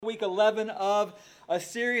week 11 of a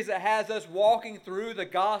series that has us walking through the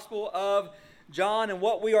Gospel of John. And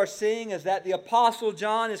what we are seeing is that the Apostle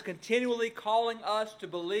John is continually calling us to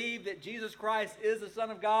believe that Jesus Christ is the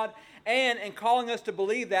Son of God. And in calling us to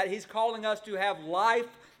believe that, he's calling us to have life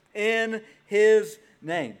in his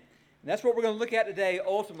name. And that's what we're going to look at today,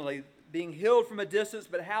 ultimately, being healed from a distance,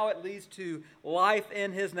 but how it leads to life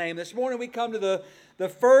in his name. This morning we come to the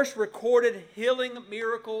first recorded healing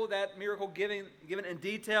miracle, that miracle given in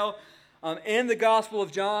detail in the Gospel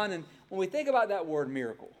of John. And when we think about that word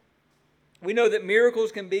miracle, we know that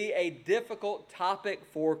miracles can be a difficult topic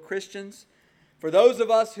for Christians. For those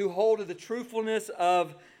of us who hold to the truthfulness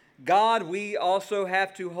of God, we also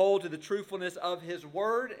have to hold to the truthfulness of his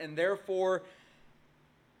word, and therefore,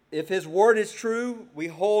 if his word is true, we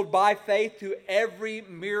hold by faith to every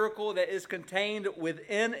miracle that is contained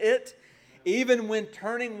within it, even when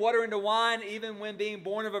turning water into wine, even when being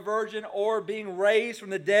born of a virgin or being raised from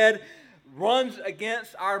the dead runs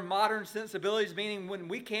against our modern sensibilities, meaning when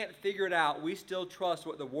we can't figure it out, we still trust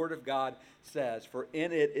what the Word of God says, for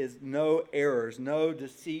in it is no errors, no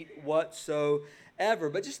deceit whatsoever.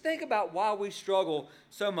 But just think about why we struggle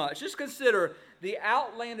so much. Just consider the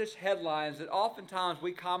outlandish headlines that oftentimes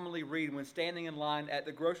we commonly read when standing in line at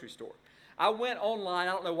the grocery store. I went online,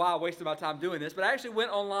 I don't know why I wasted my time doing this, but I actually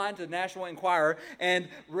went online to National Enquirer and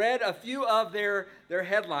read a few of their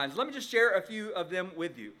headlines. Let me just share a few of them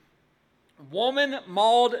with you. Woman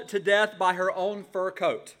mauled to death by her own fur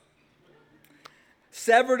coat.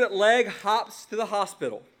 Severed leg hops to the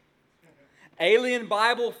hospital. Alien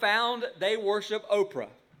Bible found, they worship Oprah.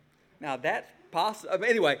 Now that's possible.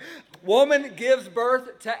 Anyway, woman gives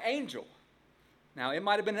birth to angel. Now it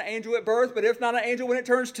might have been an angel at birth, but if not an angel when it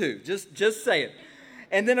turns two. Just say it.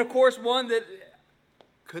 And then of course one that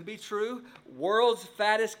could be true, world's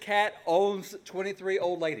fattest cat owns 23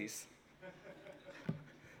 old ladies.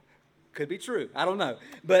 Could be true. I don't know.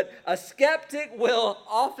 But a skeptic will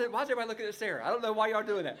often... Why is everybody looking at Sarah? I don't know why y'all are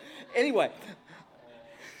doing that. Anyway.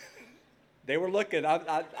 They were looking.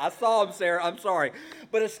 I saw them, Sarah. I'm sorry.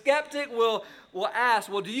 But a skeptic will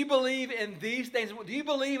ask, well, do you believe in these things? Do you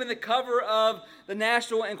believe in the cover of the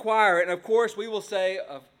National Enquirer? And of course, we will say,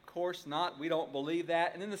 of course not. We don't believe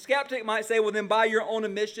that. And then the skeptic might say, well, then by your own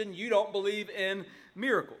admission, you don't believe in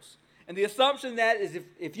miracles. And the assumption that is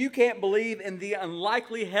if you can't believe in the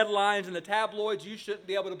unlikely headlines in the tabloids, you shouldn't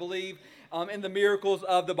be able to believe in the miracles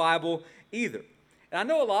of the Bible either. And I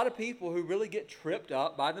know a lot of people who really get tripped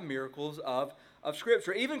up by the miracles of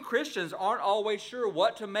Scripture. Even Christians aren't always sure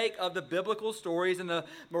what to make of the biblical stories and the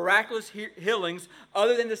miraculous healings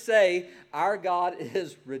other than to say, our God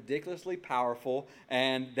is ridiculously powerful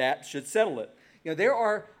and that should settle it. You know, there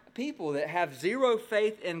are people that have zero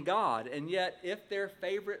faith in God, and yet if their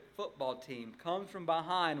favorite football team comes from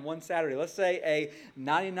behind one Saturday, let's say a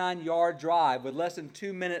 99-yard drive with less than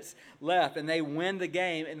 2 minutes left, and they win the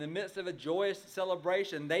game in the midst of a joyous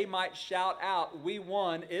celebration, they might shout out, "We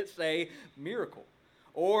won, it's a miracle."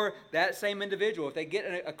 Or that same individual, if they get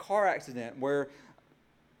in a car accident where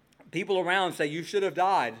people around say, "You should have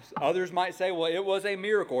died," others might say, "Well, it was a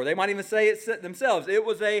miracle." Or they might even say it themselves, "It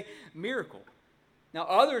was a miracle." Now,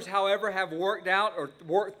 others, however, have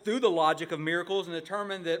worked through the logic of miracles and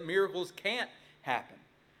determined that miracles can't happen.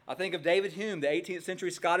 I think of David Hume, the 18th century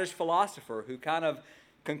Scottish philosopher, who kind of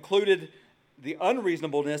concluded the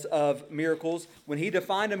unreasonableness of miracles when he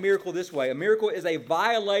defined a miracle this way. A miracle is a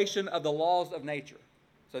violation of the laws of nature.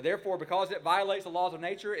 So therefore, because it violates the laws of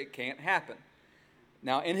nature, it can't happen.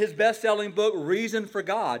 Now, in his best-selling book, Reason for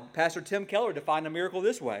God, Pastor Tim Keller defined a miracle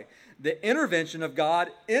this way: the intervention of God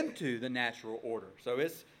into the natural order. So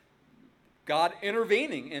it's God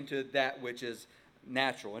intervening into that which is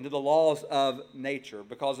natural, into the laws of nature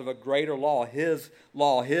because of a greater law, His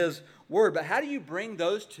word. But how do you bring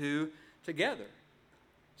those two together?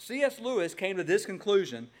 C.S. Lewis came to this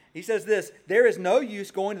conclusion. He says this: there is no use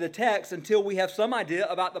going to the text until we have some idea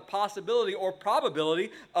about the possibility or probability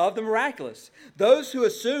of the miraculous. Those who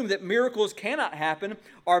assume that miracles cannot happen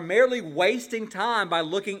are merely wasting time by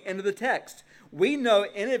looking into the text. We know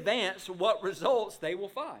in advance what results they will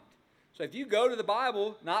find. So if you go to the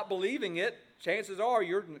Bible not believing it, chances are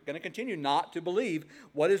you're going to continue not to believe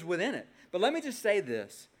what is within it. But let me just say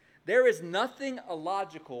this: there is nothing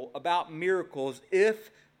illogical about miracles if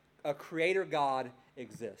a creator God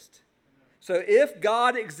exists. So if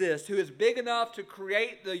God exists, who is big enough to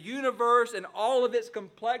create the universe and all of its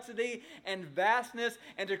complexity and vastness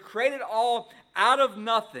and to create it all out of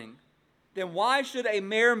nothing, then why should a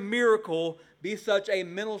mere miracle be such a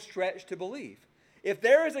mental stretch to believe? If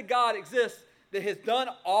there is a God exists that has done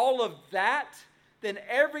all of that, then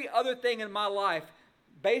every other thing in my life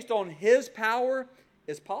based on His power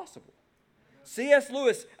is possible. C.S.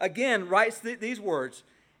 Lewis, again, writes these words,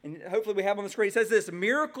 and hopefully we have on the screen. He says this: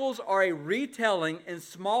 miracles are a retelling in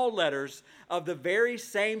small letters of the very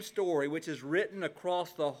same story which is written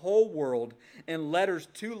across the whole world in letters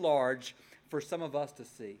too large for some of us to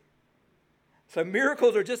see. So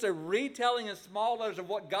miracles are just a retelling in small letters of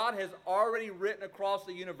what God has already written across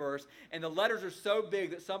the universe, and the letters are so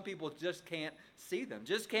big that some people just can't see them,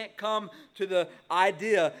 just can't come to the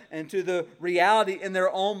idea and to the reality in their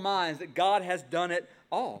own minds that God has done it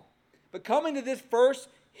all. But coming to this first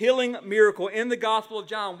healing miracle in the Gospel of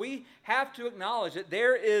John, we have to acknowledge that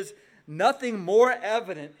there is nothing more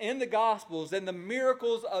evident in the Gospels than the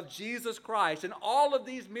miracles of Jesus Christ. And all of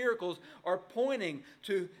these miracles are pointing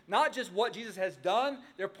to not just what Jesus has done,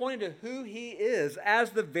 they're pointing to who he is as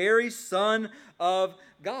the very Son of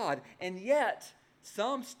God. And yet,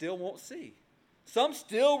 some still won't see. Some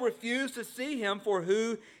still refuse to see him for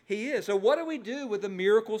who he is. So what do we do with the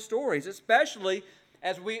miracle stories, especially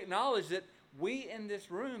as we acknowledge that we in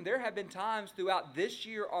this room, there have been times throughout this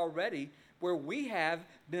year already where we have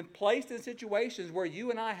been placed in situations where you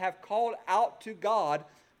and I have called out to God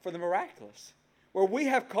for the miraculous, where we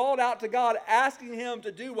have called out to God asking him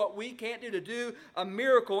to do what we can't do, to do a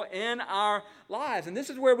miracle in our lives. And this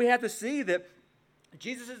is where we have to see that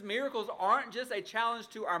Jesus' miracles aren't just a challenge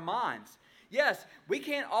to our minds. Yes, we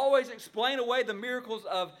can't always explain away the miracles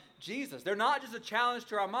of Jesus. They're not just a challenge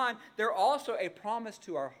to our mind, they're also a promise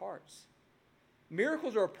to our hearts.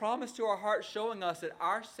 Miracles are a promise to our hearts, showing us that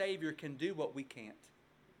our Savior can do what we can't.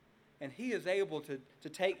 And he is able to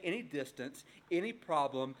take any distance, any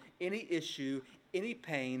problem, any issue, any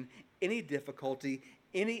pain, any difficulty,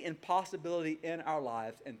 any impossibility in our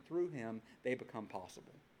lives, and through him they become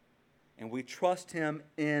possible. And we trust him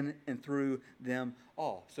in and through them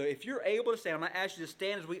all. So if you're able to stand, I'm going to ask you to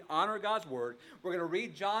stand as we honor God's word. We're going to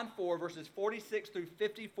read John 4, verses 46 through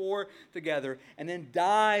 54 together, and then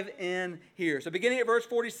dive in here. So beginning at verse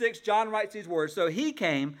 46, John writes these words. So he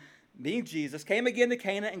came, being Jesus, came again to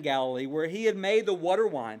Cana in Galilee, where he had made the water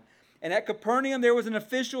wine. And at Capernaum there was an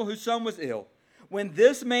official whose son was ill. When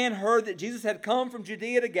this man heard that Jesus had come from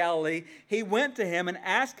Judea to Galilee, he went to him and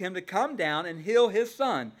asked him to come down and heal his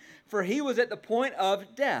son, for he was at the point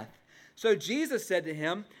of death. So Jesus said to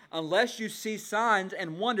him, unless you see signs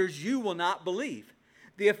and wonders, you will not believe.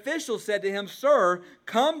 The official said to him, Sir,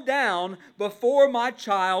 come down before my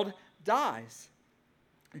child dies.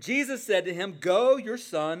 Jesus said to him, Go, your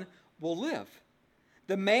son will live.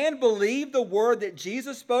 The man believed the word that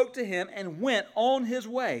Jesus spoke to him and went on his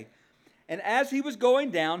way. And as he was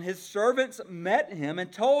going down, his servants met him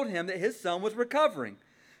and told him that his son was recovering.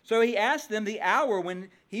 So he asked them the hour when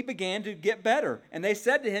he began to get better. And they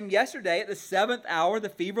said to him, Yesterday at the 7th hour the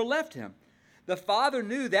fever left him. The father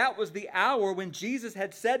knew that was the hour when Jesus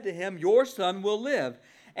had said to him, Your son will live.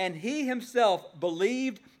 And he himself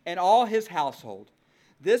believed, and all his household.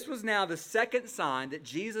 This was now the second sign that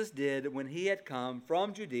Jesus did when he had come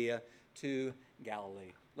from Judea to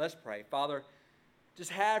Galilee. Let's pray. Father,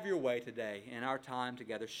 just have your way today in our time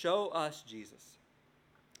together. Show us, Jesus,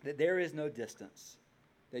 that there is no distance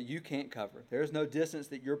that you can't cover. There is no distance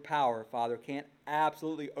that your power, Father, can't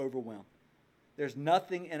absolutely overwhelm. There's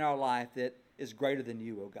nothing in our life that is greater than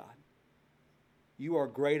you, oh God. You are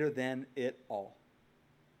greater than it all.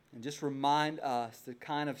 And just remind us the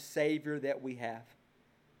kind of Savior that we have.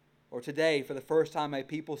 Or today, for the first time, may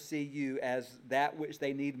people see you as that which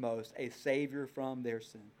they need most, a Savior from their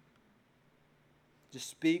sin. Just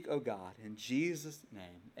speak, oh God, in Jesus'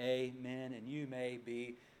 name. Amen. And you may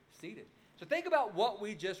be seated. So think about what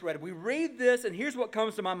we just read. We read this, and here's what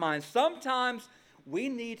comes to my mind. Sometimes we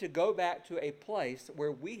need to go back to a place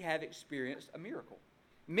where we have experienced a miracle.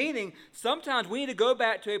 Meaning, sometimes we need to go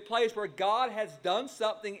back to a place where God has done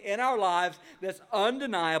something in our lives that's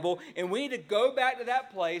undeniable, and we need to go back to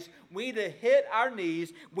that place. We need to hit our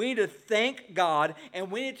knees. We need to thank God, and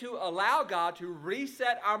we need to allow God to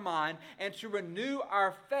reset our mind and to renew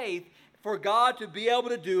our faith for God to be able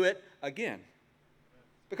to do it again.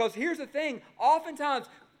 Because here's the thing, oftentimes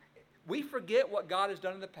we forget what God has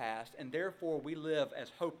done in the past, and therefore we live as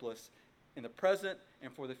hopeless in the present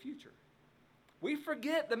and for the future. We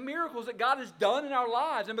forget the miracles that God has done in our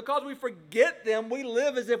lives, and because we forget them, we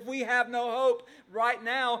live as if we have no hope right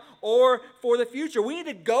now or for the future. We need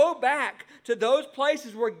to go back to those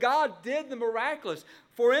places where God did the miraculous.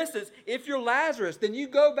 For instance, if you're Lazarus, then you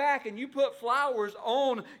go back and you put flowers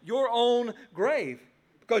on your own grave,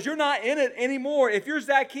 because you're not in it anymore. If you're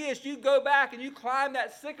Zacchaeus, you go back and you climb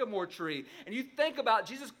that sycamore tree and you think about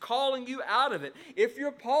Jesus calling you out of it. If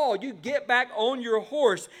you're Paul, you get back on your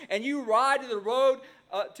horse and you ride to the road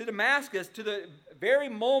to Damascus, to the very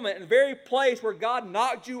moment and very place where God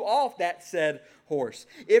knocked you off that said horse.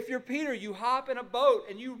 If you're Peter, you hop in a boat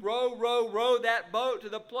and you row that boat to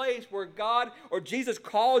the place where God or Jesus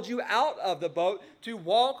called you out of the boat to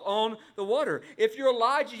walk on the water. If you're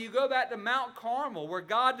Elijah, you go back to Mount Carmel where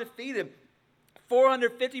God defeated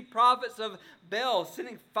 450 prophets of Baal,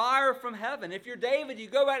 sending fire from heaven. If you're David, you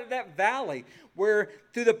go back to that valley where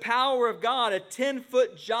through the power of God, a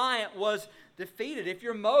 10-foot giant was defeated. If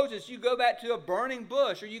you're Moses, you go back to a burning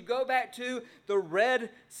bush, or you go back to the Red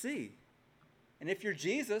Sea. And if you're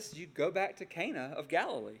Jesus, you go back to Cana of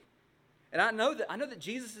Galilee. And I know that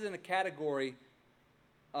Jesus is in a category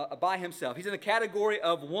by himself. He's in a category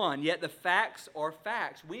of one, yet the facts are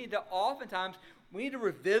facts. We need to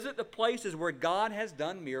revisit the places where God has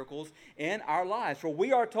done miracles in our lives. For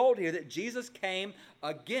we are told here that Jesus came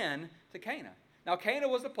again to Cana. Now, Cana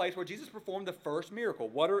was the place where Jesus performed the first miracle,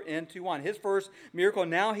 water into wine. His first miracle,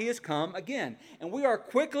 now he has come again. And we are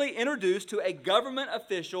quickly introduced to a government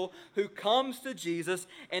official who comes to Jesus,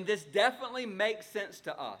 and this definitely makes sense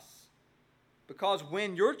to us. Because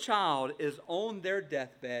when your child is on their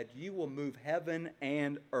deathbed, you will move heaven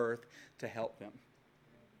and earth to help them.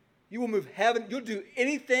 You will move heaven. You'll do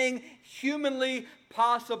anything humanly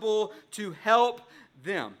possible to help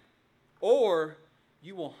them. Or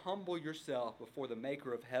you will humble yourself before the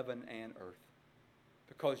maker of heaven and earth.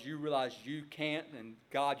 Because you realize you can't, and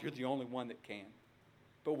God, you're the only one that can.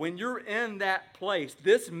 But when you're in that place,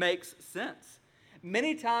 this makes sense.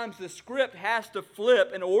 Many times the script has to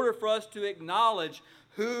flip in order for us to acknowledge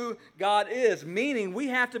who God is, meaning we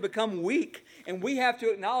have to become weak and we have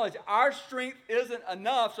to acknowledge our strength isn't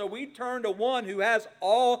enough, so we turn to one who has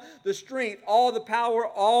all the strength, all the power,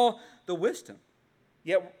 all the wisdom.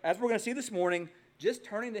 Yet, as we're going to see this morning, just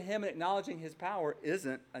turning to him and acknowledging his power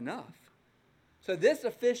isn't enough. So this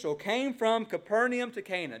official came from Capernaum to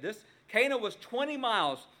Cana. Cana was 20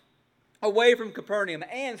 miles away from Capernaum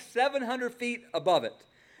and 700 feet above it,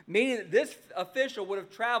 meaning that this official would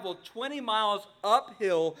have traveled 20 miles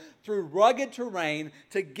uphill through rugged terrain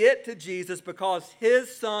to get to Jesus because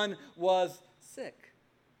his son was sick.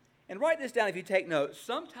 And write this down if you take notes.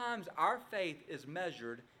 Sometimes our faith is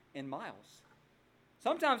measured in miles.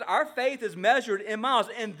 Sometimes our faith is measured in miles.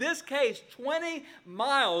 In this case, 20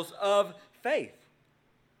 miles of faith.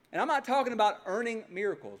 And I'm not talking about earning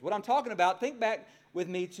miracles. What I'm talking about, think back with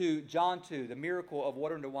me to John 2, the miracle of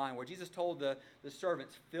water into wine, where Jesus told the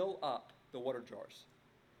servants, fill up the water jars.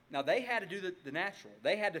 Now, they had to do the natural.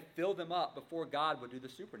 They had to fill them up before God would do the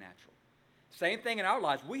supernatural. Same thing in our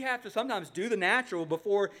lives. We have to sometimes do the natural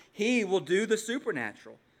before he will do the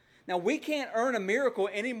supernatural. Now, we can't earn a miracle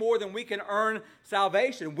any more than we can earn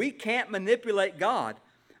salvation. We can't manipulate God.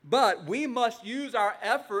 But we must use our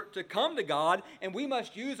effort to come to God, and we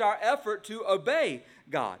must use our effort to obey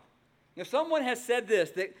God. Now, someone has said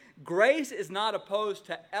this, that grace is not opposed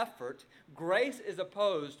to effort. Grace is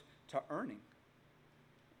opposed to earning.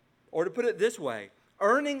 Or to put it this way,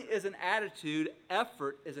 earning is an attitude,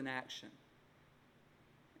 effort is an action.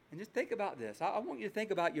 And just think about this. I want you to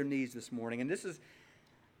think about your needs this morning. And this is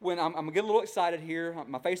when I'm going to get a little excited here.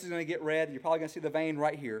 My face is going to get red. You're probably going to see the vein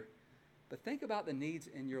right here. But think about the needs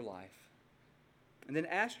in your life. And then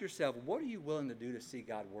ask yourself, what are you willing to do to see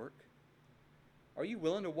God work? Are you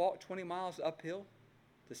willing to walk 20 miles uphill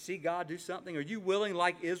to see God do something? Are you willing,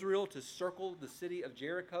 like Israel, to circle the city of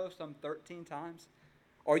Jericho some 13 times?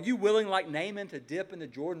 Are you willing, like Naaman, to dip in the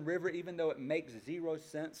Jordan River even though it makes zero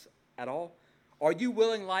sense at all? Are you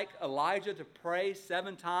willing, like Elijah, to pray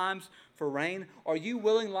 7 times for rain? Are you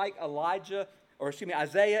willing, like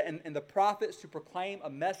Isaiah and the prophets, to proclaim a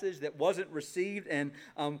message that wasn't received and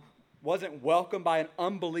wasn't welcomed by an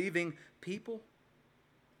unbelieving people?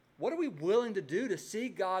 What are we willing to do to see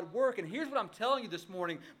God work? And here's what I'm telling you this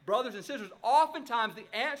morning, brothers and sisters. Oftentimes the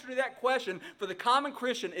answer to that question for the common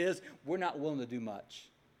Christian is we're not willing to do much.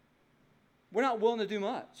 We're not willing to do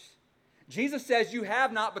much. Jesus says you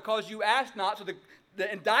have not because you ask not. So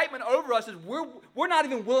the indictment over us is we're not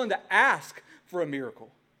even willing to ask for a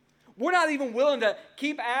miracle. We're not even willing to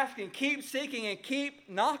keep asking, keep seeking, and keep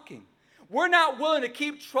knocking. We're not willing to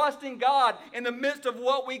keep trusting God in the midst of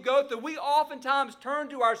what we go through. We oftentimes turn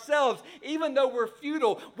to ourselves, even though we're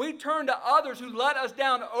futile. We turn to others who let us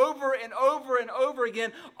down over and over and over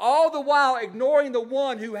again, all the while ignoring the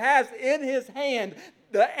one who has in his hand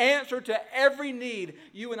the answer to every need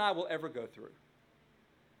you and I will ever go through.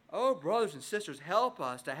 Oh, brothers and sisters, help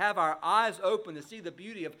us to have our eyes open to see the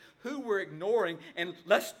beauty of who we're ignoring, and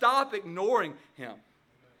let's stop ignoring him.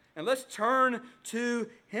 And let's turn to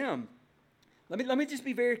him. Let me just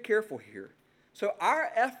be very careful here. So our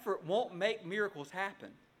effort won't make miracles happen.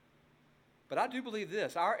 But I do believe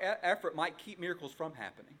this. Our effort might keep miracles from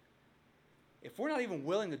happening. If we're not even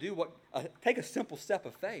willing to do take a simple step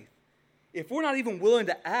of faith, if we're not even willing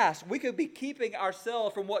to ask, we could be keeping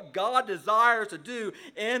ourselves from what God desires to do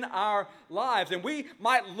in our lives. And we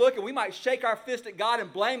might look and we might shake our fist at God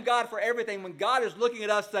and blame God for everything when God is looking at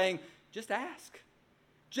us saying, just ask.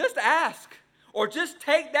 Just ask. Or just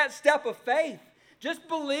take that step of faith. Just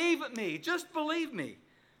believe me. Just believe me.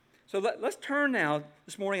 So let's turn now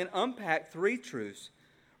this morning and unpack 3 truths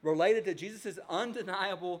related to Jesus'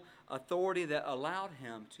 undeniable authority that allowed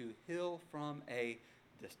him to heal from a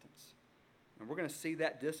distance. And we're going to see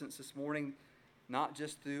that distance this morning, not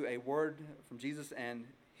just through a word from Jesus and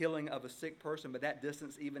healing of a sick person, but that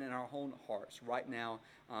distance even in our own hearts right now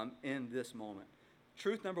in this moment.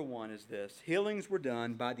 Truth number 1 is this: healings were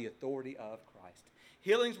done by the authority of Christ.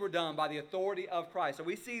 Healings were done by the authority of Christ. So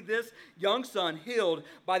we see this young son healed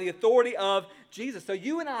by the authority of Jesus. So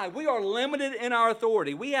you and I, we are limited in our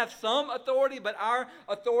authority. We have some authority, but our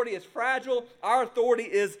authority is fragile. Our authority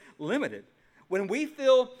is limited. When we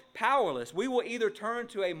feel powerless, we will either turn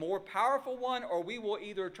to a more powerful one or we will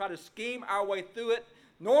either try to scheme our way through it,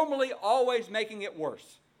 normally always making it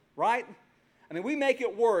worse, right? I mean, we make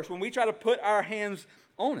it worse when we try to put our hands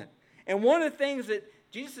on it. And one of the things that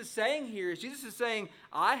Jesus is saying here is Jesus is saying,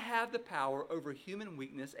 I have the power over human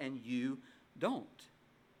weakness and you don't.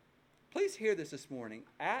 Please hear this morning.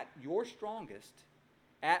 At your strongest,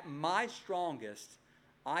 at my strongest,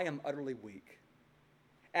 I am utterly weak.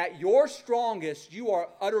 At your strongest, you are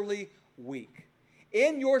utterly weak.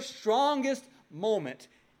 In your strongest moment,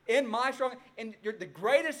 in the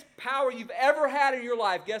greatest power you've ever had in your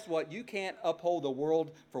life, guess what? You can't uphold the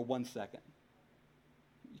world for 1 second.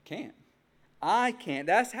 You can't. I can't.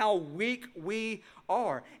 That's how weak we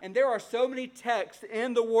are. And there are so many texts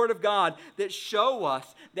in the Word of God that show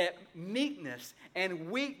us that meekness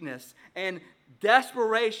and weakness and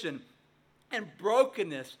desperation and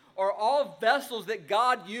brokenness are all vessels that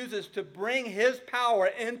God uses to bring His power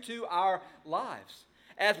into our lives.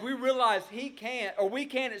 As we realize He can't, or we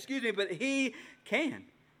can't, but He can.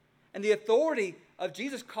 And the authority of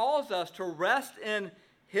Jesus calls us to rest in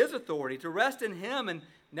His authority, to rest in Him and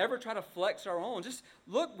never try to flex our own. Just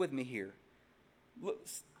look with me here. Look,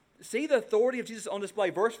 see the authority of Jesus on display.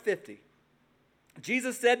 Verse 50.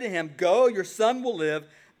 Jesus said to him, "Go, your son will live."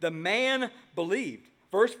 The man believed.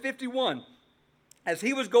 Verse 51. As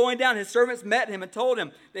he was going down, his servants met him and told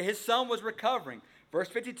him that his son was recovering. Verse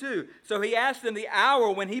 52, so he asked them the hour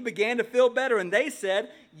when he began to feel better, and they said,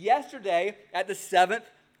 yesterday at the 7th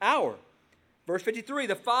hour. Verse 53,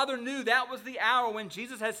 the father knew that was the hour when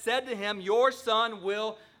Jesus had said to him, your son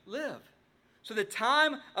will live. So the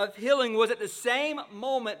time of healing was at the same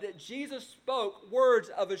moment that Jesus spoke words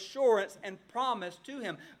of assurance and promise to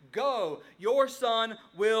him. Go, your son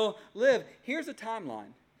will live. Here's the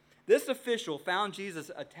timeline. This official found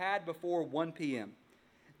Jesus a tad before 1 p.m.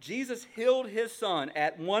 Jesus healed his son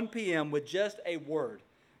at 1 p.m. with just a word.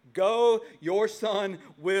 Go, your son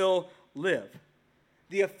will live.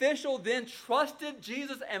 The official then trusted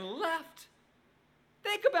Jesus and left.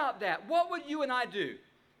 Think about that. What would you and I do?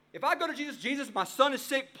 If I go to Jesus, Jesus, my son is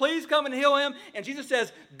sick, please come and heal him. And Jesus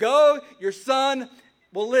says, go, your son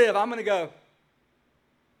will live. I'm going to go.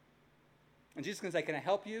 And Jesus is going to say, can I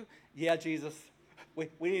help you? Yeah, Jesus. We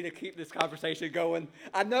need to keep this conversation going.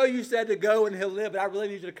 I know you said to go and he'll live, but I really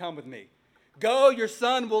need you to come with me. Go, your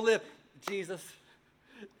son will live. Jesus.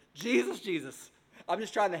 I'm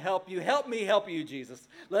just trying to help you. Help me help you, Jesus.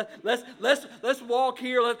 Let's walk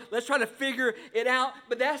here. Let's try to figure it out.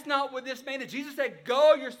 But that's not what this man did. Jesus said,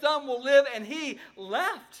 go, your son will live. And he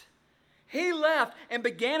left. He left and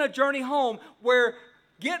began a journey home where,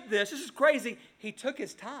 get this is crazy, he took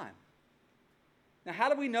his time. Now, how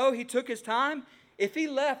do we know he took his time? If he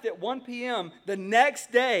left at 1 p.m. the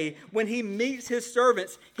next day when he meets his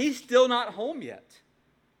servants, he's still not home yet.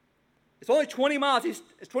 It's only 20 miles.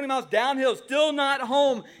 It's 20 miles downhill, still not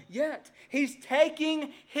home yet. He's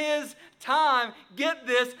taking his time, get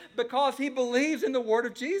this, because he believes in the word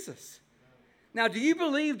of Jesus. Now, do you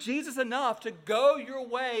believe Jesus enough to go your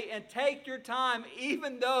way and take your time,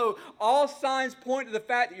 even though all signs point to the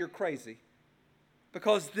fact that you're crazy?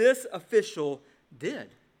 Because this official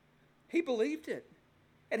did. He believed it.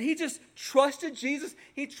 And he just trusted Jesus.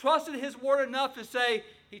 He trusted his word enough to say,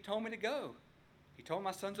 he told me to go. He told me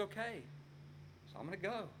my son's okay. So I'm going to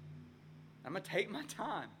go. I'm going to take my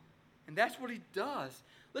time. And that's what he does.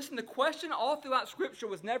 Listen, the question all throughout Scripture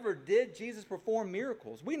was never, did Jesus perform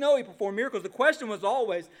miracles? We know he performed miracles. The question was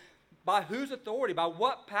always, by whose authority, by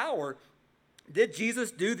what power Did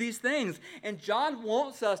Jesus do these things? And John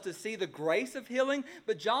wants us to see the grace of healing,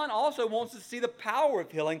 but John also wants us to see the power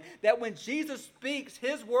of healing, that when Jesus speaks,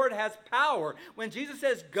 his word has power. When Jesus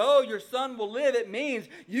says, go, your son will live, it means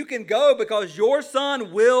you can go because your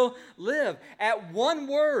son will live. At one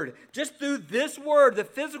word, just through this word, the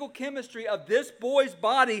physical chemistry of this boy's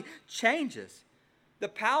body changes. The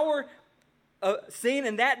power seen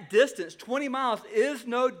in that distance, 20 miles, is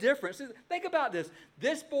no different. So think about this.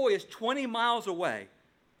 This boy is 20 miles away,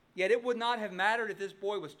 yet it would not have mattered if this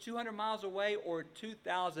boy was 200 miles away or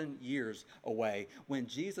 2,000 years away. When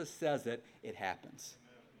Jesus says it, it happens.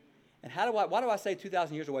 And why do I say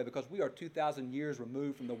 2,000 years away? Because we are 2,000 years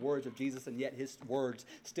removed from the words of Jesus, and yet his words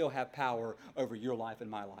still have power over your life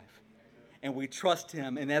and my life. And we trust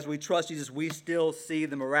him. And as we trust Jesus, we still see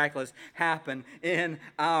the miraculous happen in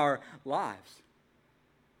our lives.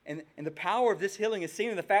 And the power of this healing is seen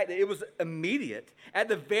in the fact that it was immediate. At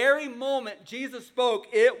the very moment Jesus spoke,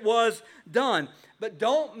 it was done. But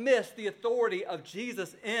don't miss the authority of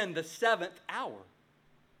Jesus in the seventh hour.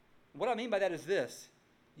 What I mean by that is this.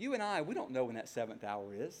 You and I, we don't know when that seventh hour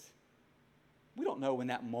is. We don't know when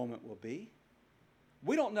that moment will be.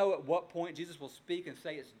 We don't know at what point Jesus will speak and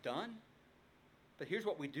say it's done. But here's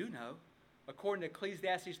what we do know. According to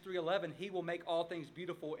Ecclesiastes 3:11, he will make all things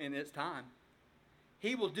beautiful in its time.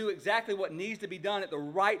 He will do exactly what needs to be done at the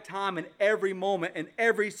right time in every moment, in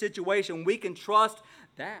every situation. We can trust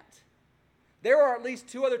that. There are at least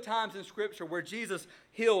two other times in Scripture where Jesus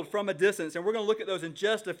healed from a distance, and we're going to look at those in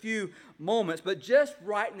just a few moments. But just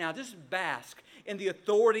right now, just bask in the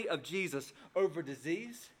authority of Jesus over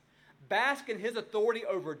disease. Bask in his authority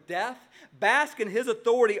over death. Bask in his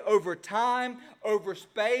authority over time, over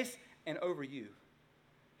space, and over you.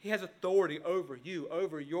 He has authority over you,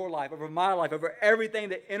 over your life, over my life, over everything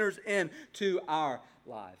that enters into our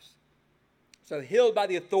lives. So healed by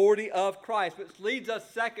the authority of Christ, which leads us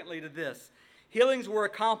secondly to this. Healings were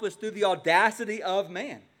accomplished through the audacity of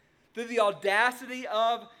man. Through the audacity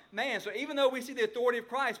of man. So even though we see the authority of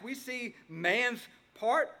Christ, we see man's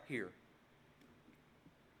part here.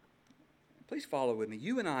 Please follow with me.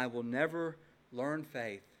 You and I will never learn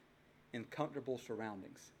faith in comfortable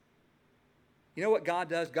surroundings. You know what God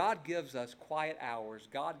does? God gives us quiet hours.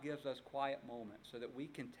 God gives us quiet moments so that we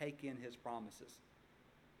can take in his promises.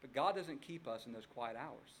 But God doesn't keep us in those quiet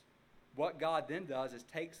hours. What God then does is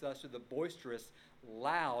takes us to the boisterous,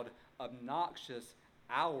 loud, obnoxious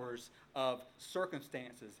hours of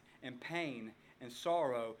circumstances and pain and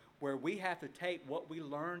sorrow, where we have to take what we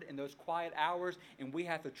learned in those quiet hours and we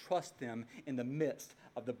have to trust them in the midst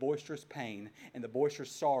of the boisterous pain and the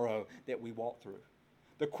boisterous sorrow that we walk through.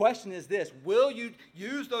 The question is this: will you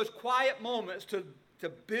use those quiet moments to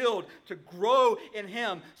build, to grow in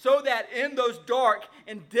him, so that in those dark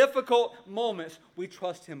and difficult moments, we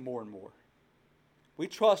trust him more and more? We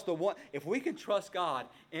trust the one. If we can trust God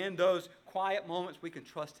in those quiet moments, we can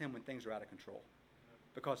trust him when things are out of control,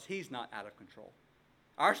 because he's not out of control.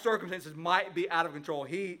 Our circumstances might be out of control.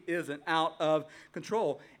 He isn't out of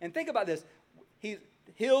control. And think about this. He's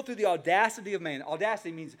healed through the audacity of man.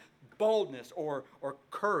 Audacity means boldness or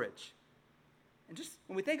courage. And just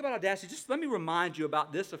when we think about audacity, just let me remind you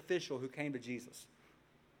about this official who came to Jesus.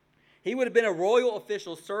 He would have been a royal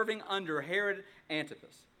official serving under Herod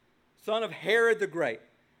Antipas, son of Herod the Great.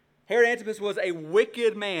 Herod Antipas was a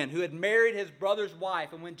wicked man who had married his brother's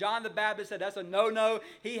wife. And when John the Baptist said that's a no-no,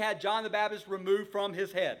 he had John the Baptist removed from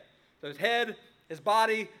his head. So his head, his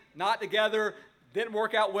body, not together. Didn't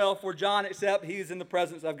work out well for John, except he's in the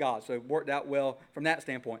presence of God. So it worked out well from that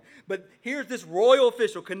standpoint. But here's this royal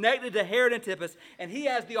official connected to Herod Antipas, and he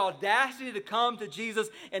has the audacity to come to Jesus,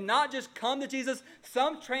 and not just come to Jesus.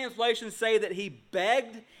 Some translations say that he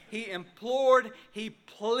begged, he implored, he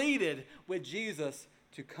pleaded with Jesus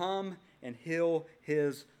to come and heal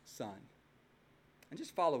his son. And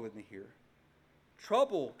just follow with me here.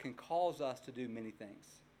 Trouble can cause us to do many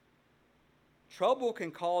things. Trouble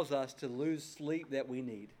can cause us to lose sleep that we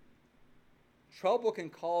need. Trouble can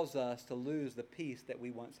cause us to lose the peace that we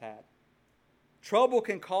once had. Trouble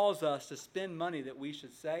can cause us to spend money that we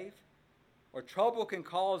should save. Or trouble can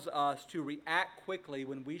cause us to react quickly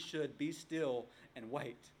when we should be still and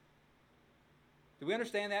wait. Do we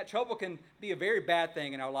understand that? Trouble can be a very bad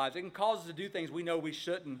thing in our lives. It can cause us to do things we know we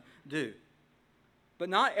shouldn't do. But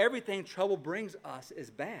not everything trouble brings us is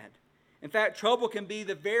bad. In fact, trouble can be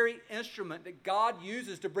the very instrument that God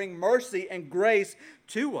uses to bring mercy and grace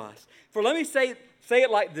to us. For let me say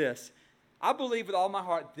it like this. I believe with all my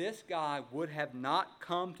heart this guy would have not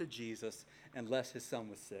come to Jesus unless his son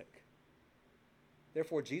was sick.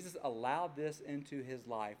 Therefore, Jesus allowed this into his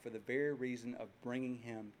life for the very reason of bringing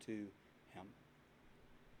him to him.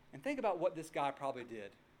 And think about what this guy probably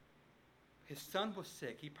did. His son was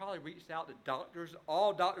sick. He probably reached out to doctors,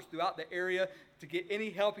 all doctors throughout the area, to get any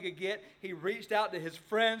help he could get. He reached out to his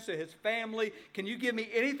friends, to his family. Can you give me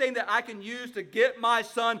anything that I can use to get my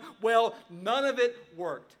son well? None of it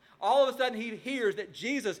worked. All of a sudden, he hears that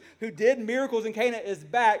Jesus, who did miracles in Cana, is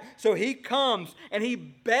back. So he comes and he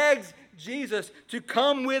begs Jesus to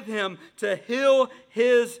come with him to heal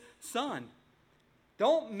his son.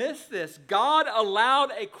 Don't miss this. God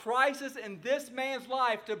allowed a crisis in this man's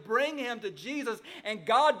life to bring him to Jesus, and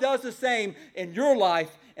God does the same in your life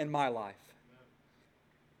and my life.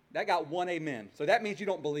 That got one amen. So that means you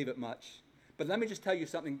don't believe it much. But let me just tell you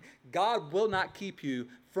something. God will not keep you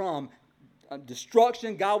from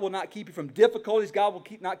destruction. God will not keep you from difficulties. God will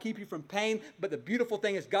not keep you from pain. But the beautiful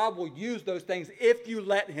thing is God will use those things if you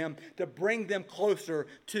let him to bring them closer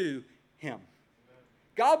to him.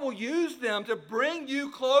 God will use them to bring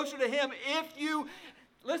you closer to him if you,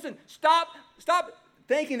 listen, stop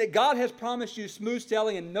thinking that God has promised you smooth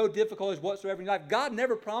sailing and no difficulties whatsoever in your life. God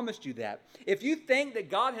never promised you that. If you think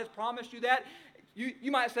that God has promised you that,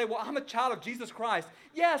 you might say, well, I'm a child of Jesus Christ.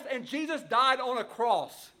 Yes, and Jesus died on a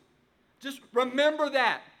cross. Just remember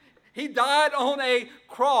that. He died on a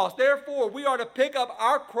cross. Therefore, we are to pick up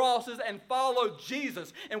our crosses and follow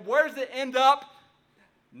Jesus. And where does it end up?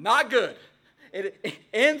 Not good. It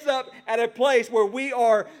ends up at a place where we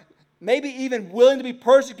are maybe even willing to be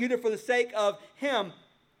persecuted for the sake of him.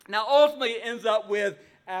 Now, ultimately, it ends up with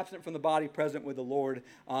absent from the body, present with the Lord.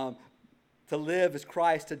 To live is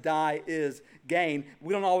Christ, to die is gain.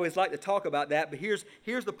 We don't always like to talk about that, but here's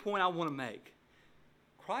the point I want to make.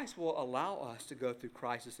 Christ will allow us to go through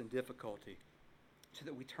crisis and difficulty so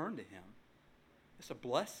that we turn to him. It's a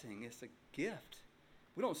blessing. It's a gift.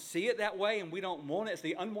 We don't see it that way, and we don't want it. It's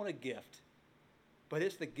the unwanted gift. But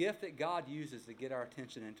it's the gift that God uses to get our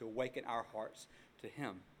attention and to awaken our hearts to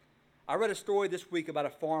him. I read a story this week about a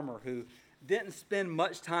farmer who didn't spend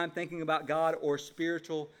much time thinking about God or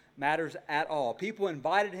spiritual matters at all. People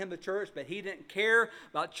invited him to church, but he didn't care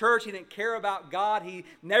about church. He didn't care about God. He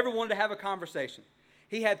never wanted to have a conversation.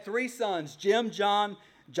 He had 3 sons, Jim, John,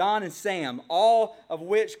 and Sam, all of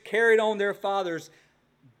which carried on their father's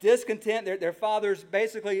discontent, their father's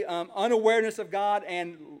basically unawareness of God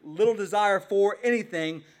and little desire for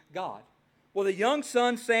anything God. Well, the young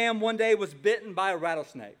son, Sam, one day was bitten by a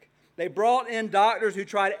rattlesnake. They brought in doctors who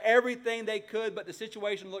tried everything they could, but the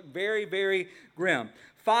situation looked very, very grim.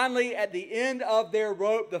 Finally, at the end of their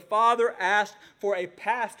rope, the father asked for a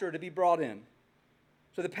pastor to be brought in.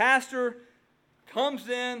 So the pastor comes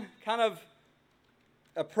in, kind of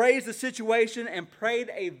appraised the situation, and prayed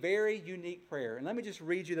a very unique prayer. And let me just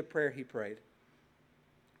read you the prayer he prayed.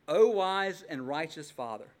 O wise and righteous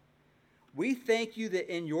Father, we thank you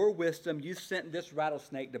that in your wisdom you sent this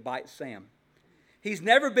rattlesnake to bite Sam. He's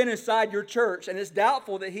never been inside your church, and it's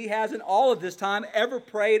doubtful that he has in all of this time ever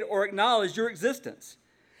prayed or acknowledged your existence.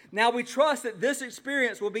 Now we trust that this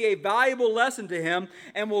experience will be a valuable lesson to him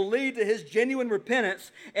and will lead to his genuine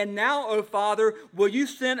repentance. And now, O Father, will you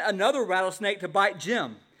send another rattlesnake to bite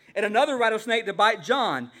Jim, and another rattlesnake to bite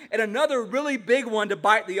John, and another really big one to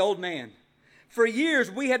bite the old man? For years,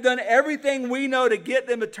 we have done everything we know to get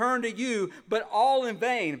them to turn to you, but all in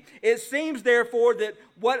vain. It seems, therefore, that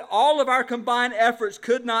what all of our combined efforts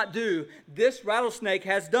could not do, this rattlesnake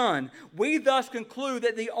has done. We thus conclude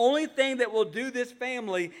that the only thing that will do this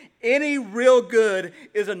family any real good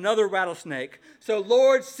is another rattlesnake. So,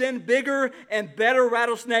 Lord, send bigger and better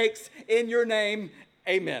rattlesnakes in your name.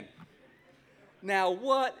 Amen. Now,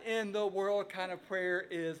 what in the world kind of prayer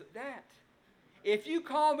is that? If you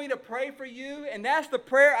call me to pray for you, and that's the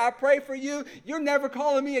prayer I pray for you, you're never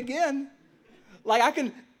calling me again. Like I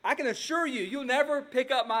can assure you, you'll never pick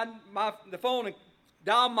up the phone and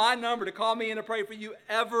dial my number to call me in to pray for you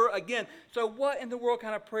ever again. So what in the world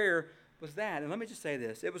kind of prayer was that? And let me just say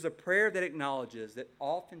this. It was a prayer that acknowledges that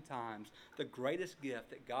oftentimes the greatest gift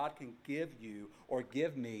that God can give you or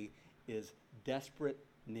give me is desperate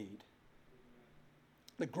need.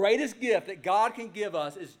 The greatest gift that God can give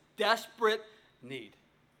us is desperate need.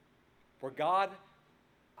 For God,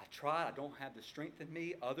 I tried, I don't have the strength in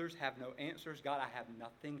me. Others have no answers. God, I have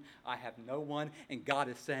nothing. I have no one. And God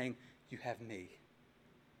is saying, you have me.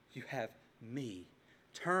 You have me.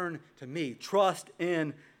 Turn to me. Trust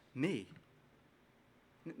in me.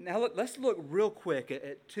 Now let's look real quick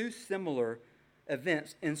at 2 similar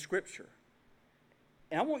events in Scripture.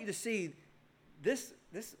 And I want you to see this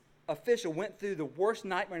official went through the worst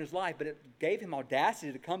nightmare in his life, but it gave him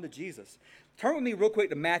audacity to come to Jesus. Turn with me real quick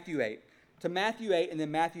to Matthew 8. To Matthew 8 and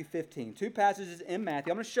then Matthew 15. 2 passages in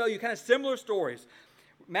Matthew. I'm going to show you kind of similar stories.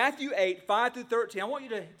 Matthew 8, 5 through 13. I want you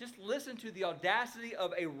to just listen to the audacity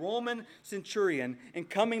of a Roman centurion in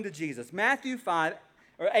coming to Jesus. Matthew 5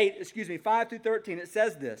 through 13. It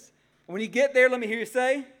says this. When you get there, let me hear you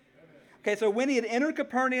say. Okay, so when he had entered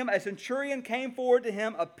Capernaum, a centurion came forward to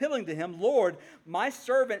him, appealing to him, Lord, my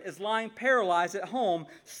servant is lying paralyzed at home,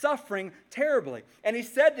 suffering terribly. And he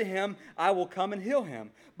said to him, I will come and heal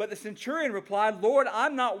him. But the centurion replied, Lord,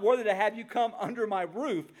 I'm not worthy to have you come under my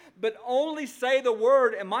roof, but only say the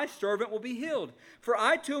word, and my servant will be healed. For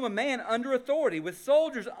I too am a man under authority, with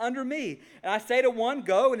soldiers under me. And I say to one,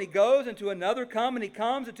 go, and he goes, and to another, come, and he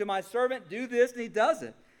comes, and to my servant, do this, and he does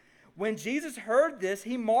it. When Jesus heard this,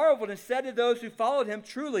 he marveled and said to those who followed him,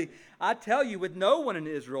 truly, I tell you, with no one in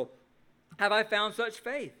Israel have I found such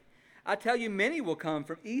faith. I tell you, many will come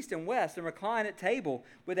from east and west and recline at table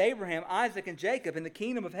with Abraham, Isaac, and Jacob in the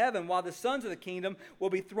kingdom of heaven, while the sons of the kingdom will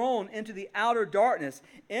be thrown into the outer darkness.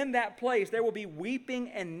 In that place there will be weeping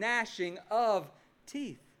and gnashing of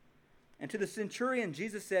teeth. And to the centurion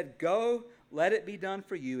Jesus said, go, let it be done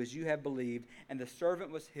for you as you have believed. And the servant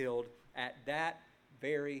was healed at that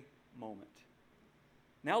very moment.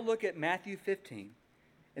 Now look at Matthew 15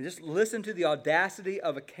 and just listen to the audacity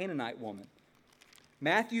of a Canaanite woman.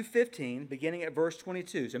 Matthew 15, beginning at verse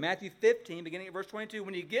 22. So Matthew 15, beginning at verse 22.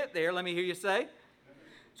 When you get there, let me hear you say.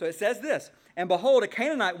 So it says this, and behold, a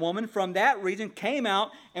Canaanite woman from that region came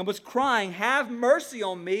out and was crying, have mercy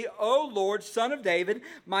on me, O Lord, Son of David.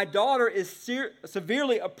 My daughter is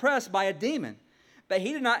severely oppressed by a demon. But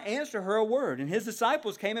he did not answer her a word. And his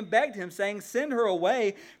disciples came and begged him, saying, send her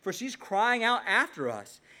away, for she's crying out after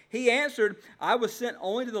us. He answered, I was sent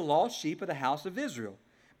only to the lost sheep of the house of Israel.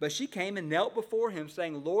 But she came and knelt before him,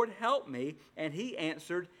 saying, Lord, help me. And he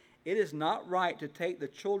answered, it is not right to take the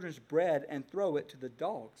children's bread and throw it to the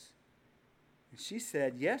dogs. And she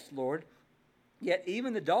said, yes, Lord, yet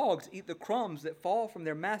even the dogs eat the crumbs that fall from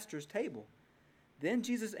their master's table. Then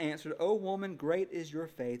Jesus answered, O woman, great is your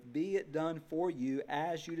faith. Be it done for you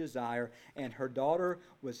as you desire. And her daughter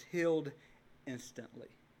was healed instantly.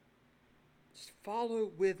 Just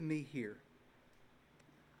follow with me here.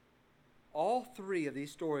 All three of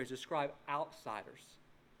these stories describe outsiders.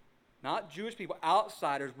 Not Jewish people,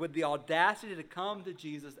 outsiders with the audacity to come to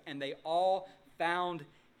Jesus, and they all found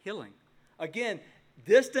healing. Again,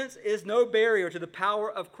 distance is no barrier to the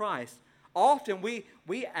power of Christ. Often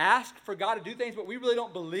we ask for God to do things, but we really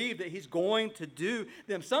don't believe that he's going to do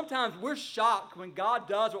them. Sometimes we're shocked when God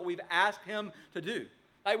does what we've asked him to do.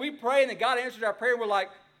 Like we pray and then God answers our prayer and we're like,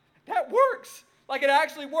 that works. Like it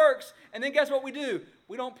actually works. And then guess what we do?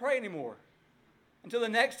 We don't pray anymore until the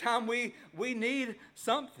next time we need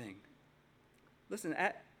something. Listen,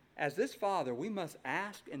 as this Father, we must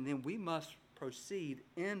ask and then we must proceed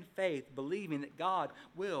in faith, believing that God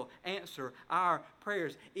will answer our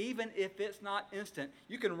prayers, even if it's not instant.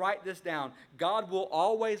 You can write this down. God will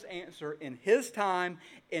always answer in his time,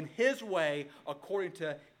 in his way, according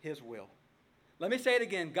to his will. Let me say it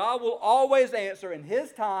again. God will always answer in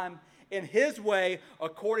his time, in his way,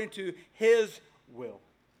 according to his will.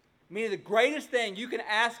 Meaning the greatest thing you can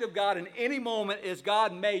ask of God in any moment is,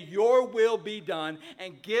 God, may your will be done,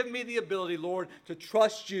 and give me the ability, Lord, to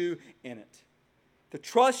trust you in it. To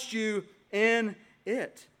trust you in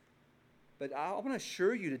it. But I want to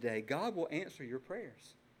assure you today, God will answer your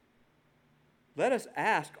prayers. Let us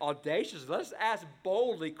ask audaciously, let us ask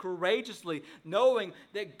boldly, courageously, knowing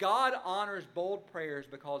that God honors bold prayers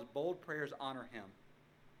because bold prayers honor him.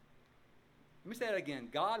 Let me say that again.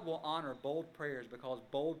 God will honor bold prayers because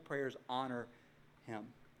bold prayers honor him.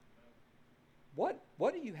 What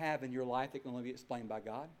do you have in your life that can only be explained by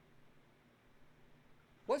God?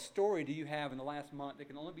 What story do you have in the last month that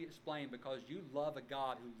can only be explained because you love a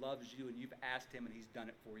God who loves you and you've asked him and he's done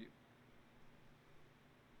it for you?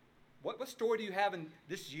 What story do you have in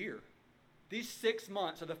this year? These 6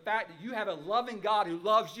 months of the fact that you have a loving God who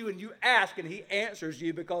loves you and you ask and he answers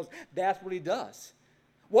you because that's what he does.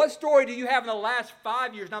 What story do you have in the last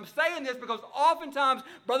 5 years? And I'm saying this because oftentimes,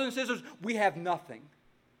 brothers and sisters, we have nothing.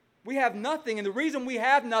 We have nothing, and the reason we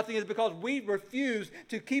have nothing is because we refuse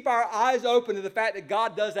to keep our eyes open to the fact that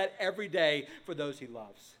God does that every day for those he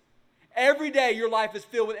loves. Every day your life is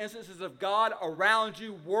filled with instances of God around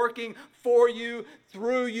you, working for you,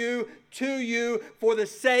 through you, to you, for the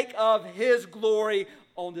sake of his glory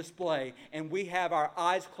on display. And we have our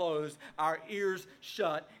eyes closed, our ears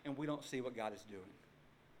shut, and we don't see what God is doing.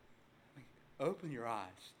 Open your eyes.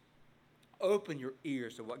 Open your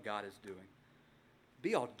ears to what God is doing.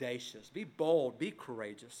 Be audacious, be bold, be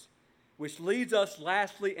courageous. Which leads us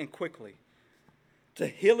lastly and quickly to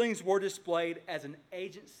healings were displayed as an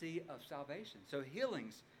agency of salvation. So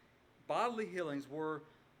healings, bodily healings, were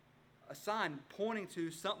a sign pointing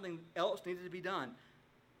to something else needed to be done.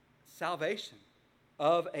 Salvation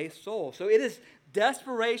of a soul. So it is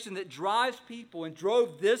desperation that drives people and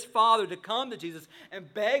drove this father to come to Jesus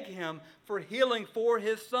and beg him for healing for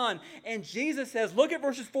his son. And Jesus says, look at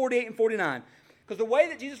verses 48 and 49. Because the way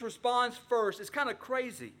that Jesus responds first is kind of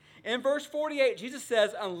crazy. In verse 48, Jesus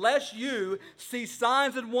says, unless you see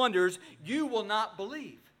signs and wonders, you will not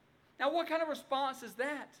believe. Now, what kind of response is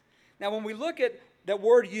that? Now, when we look at that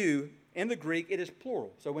word you in the Greek, it is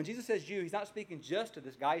plural. So when Jesus says you, he's not speaking just to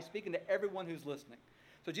this guy. He's speaking to everyone who's listening.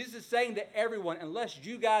 So Jesus is saying to everyone, unless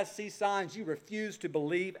you guys see signs, you refuse to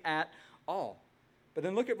believe at all. But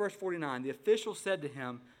then look at verse 49. The official said to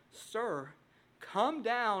him, Sir, come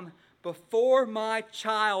down before my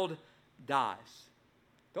child dies.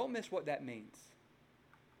 Don't miss what that means.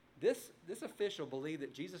 This official believed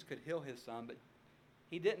that Jesus could heal his son, but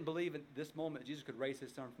he didn't believe at this moment that Jesus could raise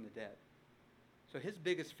his son from the dead. So his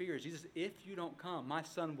biggest fear is, Jesus, if you don't come, my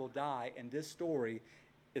son will die, and this story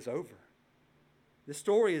is over. This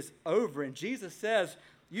story is over, and Jesus says,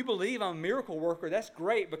 you believe I'm a miracle worker, that's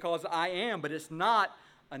great because I am, but it's not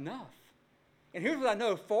enough. And here's what I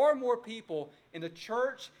know, far more people in the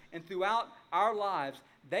church and throughout our lives,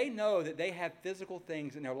 they know that they have physical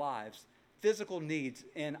things in their lives, physical needs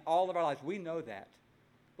in all of our lives. We know that.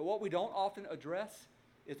 But what we don't often address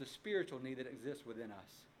is the spiritual need that exists within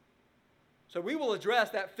us. So we will address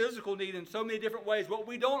that physical need in so many different ways. What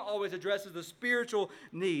we don't always address is the spiritual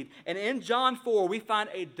need. And in John 4, we find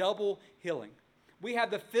a double healing. We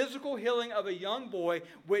have the physical healing of a young boy,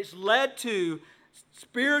 which led to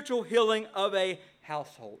spiritual healing of a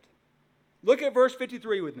household. Look at verse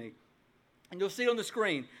 53 with me, and you'll see it on the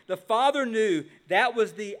screen. The father knew that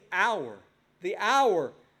was the hour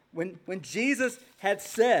when Jesus had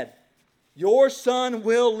said, your son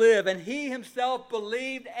will live, and he himself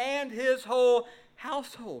believed and his whole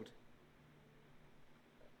household.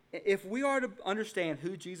 If we are to understand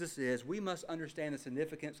who Jesus is, we must understand the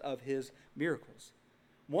significance of his miracles.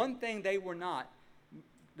 One thing they were not,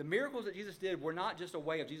 the miracles that Jesus did were not just a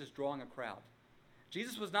way of Jesus drawing a crowd.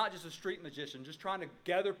 Jesus was not just a street magician, just trying to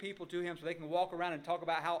gather people to him so they can walk around and talk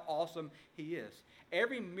about how awesome he is.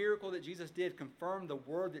 Every miracle that Jesus did confirmed the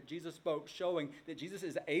word that Jesus spoke, showing that Jesus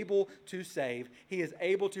is able to save. He is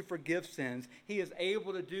able to forgive sins. He is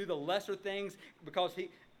able to do the lesser things because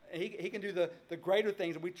he can do the greater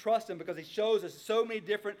things. And we trust him because he shows us so many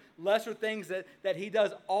different lesser things that he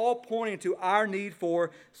does, all pointing to our need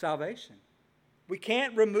for salvation. We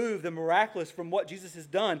can't remove the miraculous from what Jesus has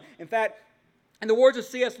done. In fact, in the words of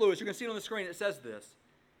C.S. Lewis, you can see it on the screen, it says this.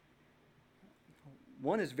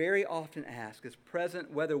 One is very often asked, is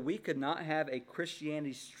present, whether we could not have a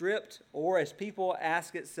Christianity stripped, or as people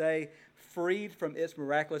ask it, say, freed from its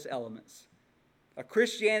miraculous elements. A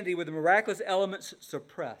Christianity with the miraculous elements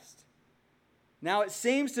suppressed. Now it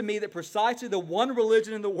seems to me that precisely the one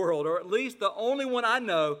religion in the world, or at least the only one I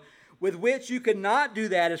know, with which you could not do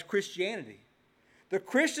that is Christianity. The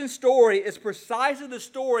Christian story is precisely the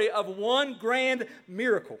story of one grand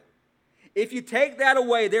miracle. If you take that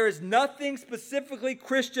away, there is nothing specifically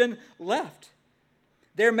Christian left.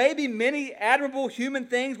 There may be many admirable human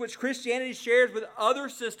things which Christianity shares with other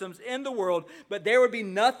systems in the world, but there would be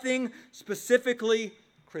nothing specifically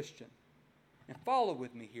Christian. And follow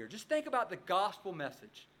with me here. Just think about the gospel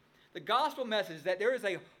message. The gospel message is that there is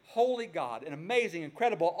a holy God, an amazing,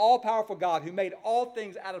 incredible, all-powerful God who made all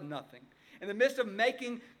things out of nothing. In the midst of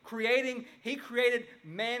creating, he created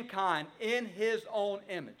mankind in his own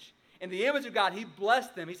image. In the image of God, he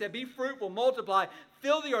blessed them. He said, be fruitful, multiply,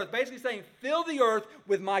 fill the earth. Basically saying, fill the earth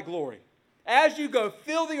with my glory. As you go,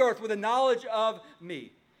 fill the earth with the knowledge of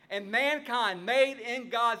me. And mankind, made in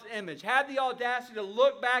God's image, had the audacity to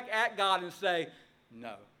look back at God and say,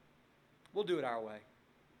 no, we'll do it our way.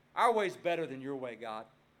 Our way's better than your way, God.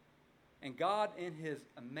 And God, in his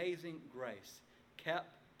amazing grace, kept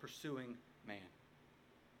pursuing man.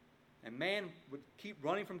 And man would keep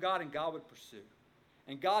running from God, and God would pursue.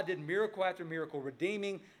 And God did miracle after miracle,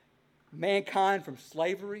 redeeming mankind from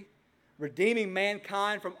slavery, redeeming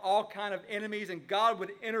mankind from all kind of enemies, and God would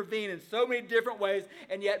intervene in so many different ways,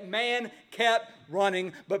 and yet man kept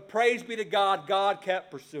running. But praise be to God, God kept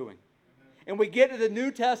pursuing. And we get to the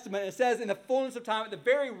New Testament, it says, in the fullness of time, at the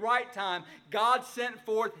very right time, God sent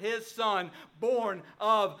forth his son, born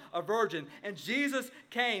of a virgin. And Jesus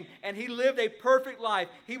came, and he lived a perfect life.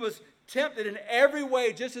 He was tempted in every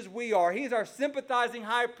way just as we are. He's our sympathizing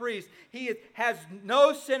high priest. He has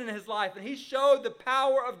no sin in his life, and he showed the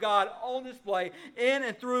power of God on display in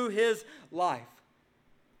and through his life.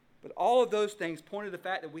 But all of those things pointed to the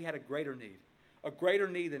fact that we had a greater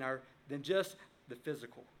need than just the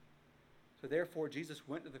physical. So therefore, Jesus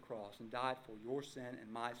went to the cross and died for your sin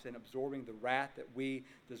and my sin, absorbing the wrath that we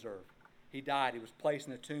deserve. He died. He was placed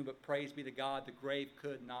in a tomb, but praise be to God, the grave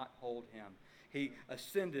could not hold him. He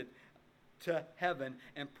ascended to heaven,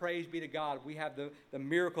 and praise be to God, we have the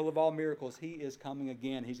miracle of all miracles. He is coming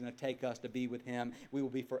again. He's going to take us to be with him. We will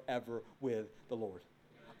be forever with the Lord.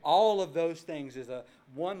 All of those things is a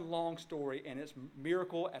one long story, and it's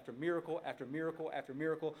miracle after miracle after miracle after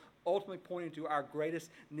miracle, ultimately pointing to our greatest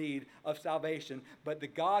need of salvation. But the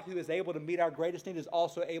God who is able to meet our greatest need is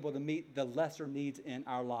also able to meet the lesser needs in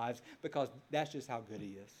our lives, because that's just how good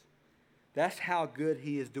he is. That's how good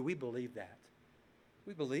he is. Do we believe that?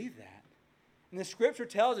 We believe that. And the scripture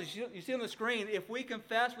tells us, you see on the screen, if we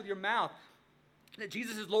confess with your mouth that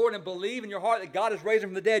Jesus is Lord and believe in your heart that God has raised him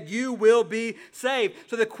from the dead, you will be saved.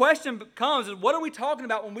 So the question becomes, is what are we talking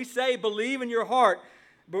about when we say believe in your heart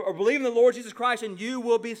or believe in the Lord Jesus Christ and you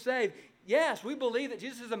will be saved? Yes, we believe that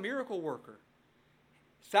Jesus is a miracle worker.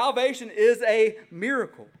 Salvation is a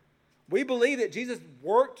miracle. We believe that Jesus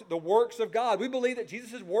worked the works of God. We believe that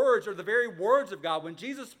Jesus' words are the very words of God. When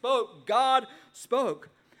Jesus spoke, God spoke.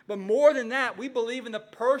 But more than that, we believe in the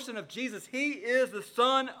person of Jesus. He is the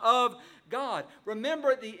Son of God.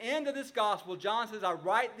 Remember, at the end of this gospel, John says, I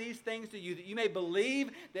write these things to you that you may believe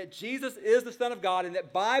that Jesus is the Son of God, and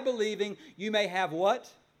that by believing you may have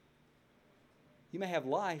what? You may have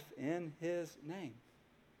life in his name.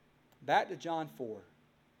 Back to John 4.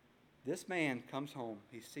 This man comes home.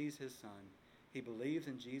 He sees his son. He believes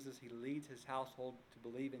in Jesus. He leads his household to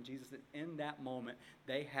believe in Jesus. And in that moment,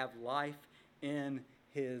 they have life in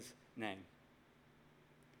his name.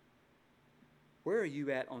 Where are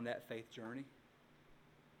you at on that faith journey?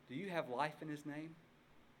 Do you have life in his name?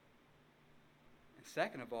 And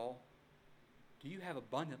second of all, do you have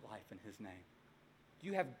abundant life in his name? Do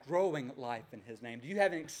you have growing life in his name? Do you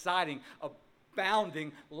have an exciting,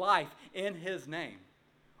 abounding life in his name?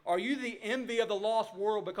 Are you the envy of the lost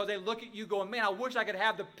world because they look at you going, man, I wish I could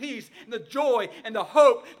have the peace and the joy and the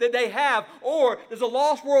hope that they have? Or does the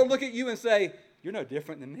lost world look at you and say, you're no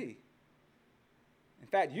different than me? In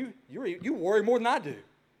fact, you worry more than I do.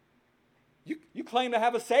 You claim to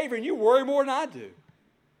have a Savior and you worry more than I do.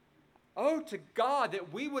 Oh, to God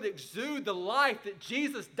that we would exude the life that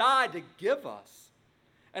Jesus died to give us.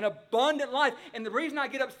 An abundant life. And the reason I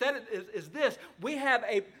get upset is this. We have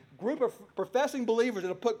a group of professing believers that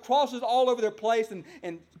have put crosses all over their place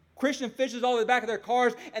and Christian fishes all over the back of their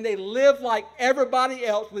cars, and they live like everybody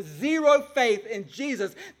else with zero faith in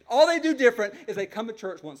Jesus. All they do different is they come to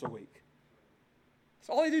church once a week. That's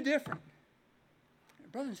all they do different.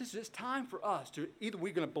 Brothers and sisters, it's time for us to either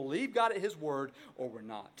we're going to believe God at his word or we're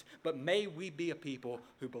not. But may we be a people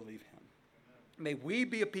who believe him. May we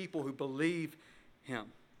be a people who believe him.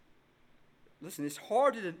 Listen, it's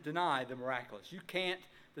hard to deny the miraculous. You can't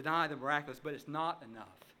deny the miraculous, but it's not enough.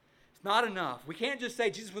 It's not enough. We can't just say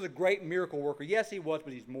Jesus was a great miracle worker. Yes, he was,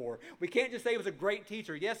 but he's more. We can't just say he was a great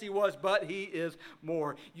teacher. Yes, he was, but he is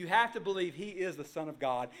more. You have to believe he is the Son of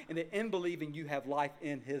God, and that in believing you have life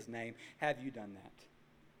in his name. Have you done that?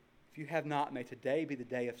 If you have not, may today be the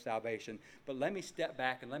day of salvation. But let me step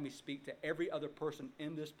back and let me speak to every other person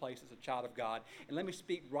in this place as a child of God. And let me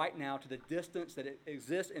speak right now to the distance that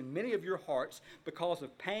exists in many of your hearts because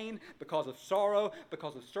of pain, because of sorrow,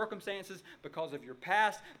 because of circumstances, because of your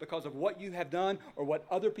past, because of what you have done or what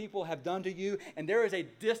other people have done to you. And there is a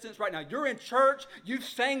distance right now. You're in church, you've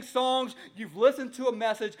sang songs, you've listened to a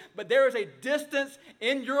message, but there is a distance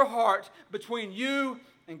in your heart between you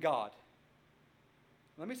and God.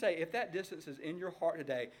 Let me say, if that distance is in your heart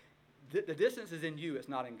today, the distance is in you, it's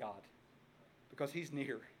not in God. Because he's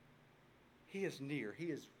near. He is near. He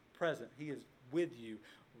is present. He is with you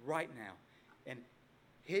right now. And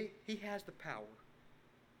he has the power,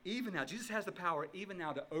 even now, Jesus has the power even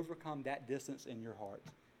now to overcome that distance in your heart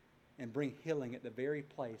and bring healing at the very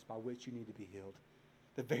place by which you need to be healed.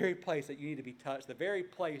 The very place that you need to be touched, the very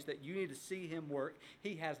place that you need to see him work,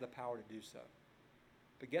 he has the power to do so.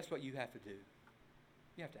 But guess what you have to do?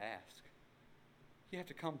 You have to ask. You have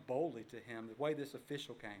to come boldly to him the way this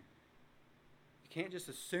official came. You can't just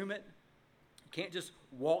assume it. You can't just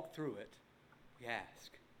walk through it. We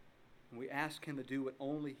ask. And we ask him to do what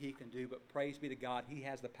only he can do. But praise be to God, he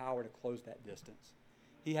has the power to close that distance.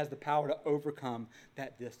 He has the power to overcome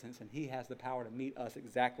that distance. And he has the power to meet us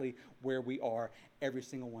exactly where we are, every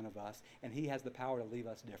single one of us. And he has the power to leave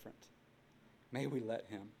us different. May we let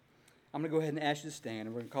him. I'm going to go ahead and ask you to stand, and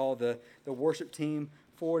we're going to call the worship team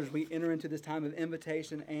forward as we enter into this time of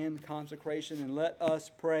invitation and consecration, and let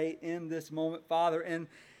us pray in this moment. Father,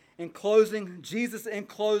 in closing, Jesus, in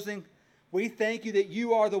closing, we thank you that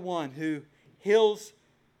you are the one who heals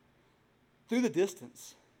through the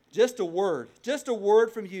distance. Just a word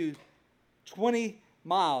from you. 20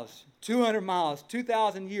 miles, 200 miles,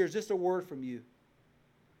 2,000 years, just a word from you.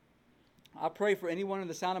 I pray for anyone in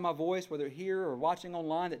the sound of my voice, whether here or watching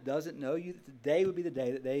online, that doesn't know you, that today would be the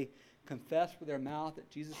day that they confess with their mouth that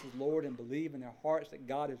Jesus is Lord and believe in their hearts that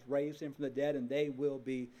God has raised him from the dead, and they will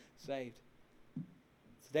be saved.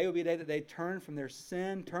 Today will be a day that they turn from their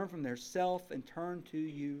sin, turn from their self, and turn to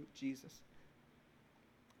you, Jesus.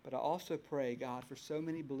 But I also pray, God, for so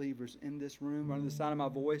many believers in this room, under the sound of my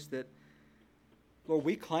voice, that, Lord,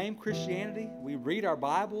 we claim Christianity, we read our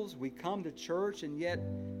Bibles, we come to church, and yet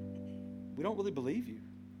we don't really believe you.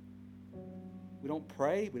 We don't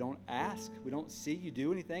pray, we don't ask, we don't see you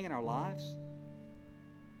do anything in our lives.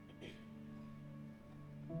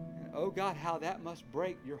 And oh God, how that must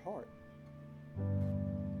break your heart.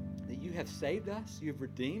 That you have saved us, you've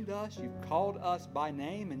redeemed us, you've called us by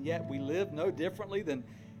name, and yet we live no differently than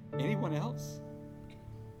anyone else.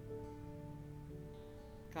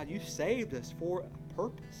 God, you saved us for a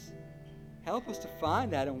purpose. Help us to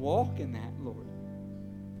find that and walk in that, Lord.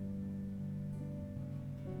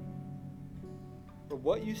 For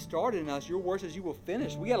what you started in us, your word says you will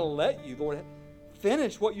finish. We got to let you, Lord,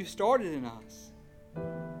 finish what you started in us.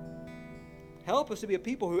 Help us to be a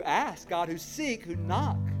people who ask, God, who seek, who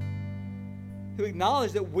knock, who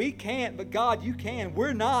acknowledge that we can't, but God, you can.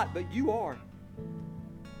 We're not, but you are.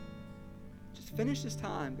 Just finish this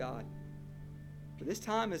time, God. For this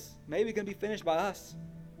time is maybe going to be finished by us.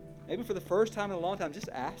 Maybe for the first time in a long time, just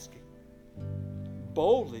asking.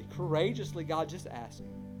 Boldly, courageously, God, just asking.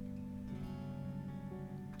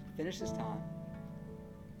 Finish this time.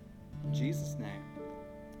 In Jesus' name.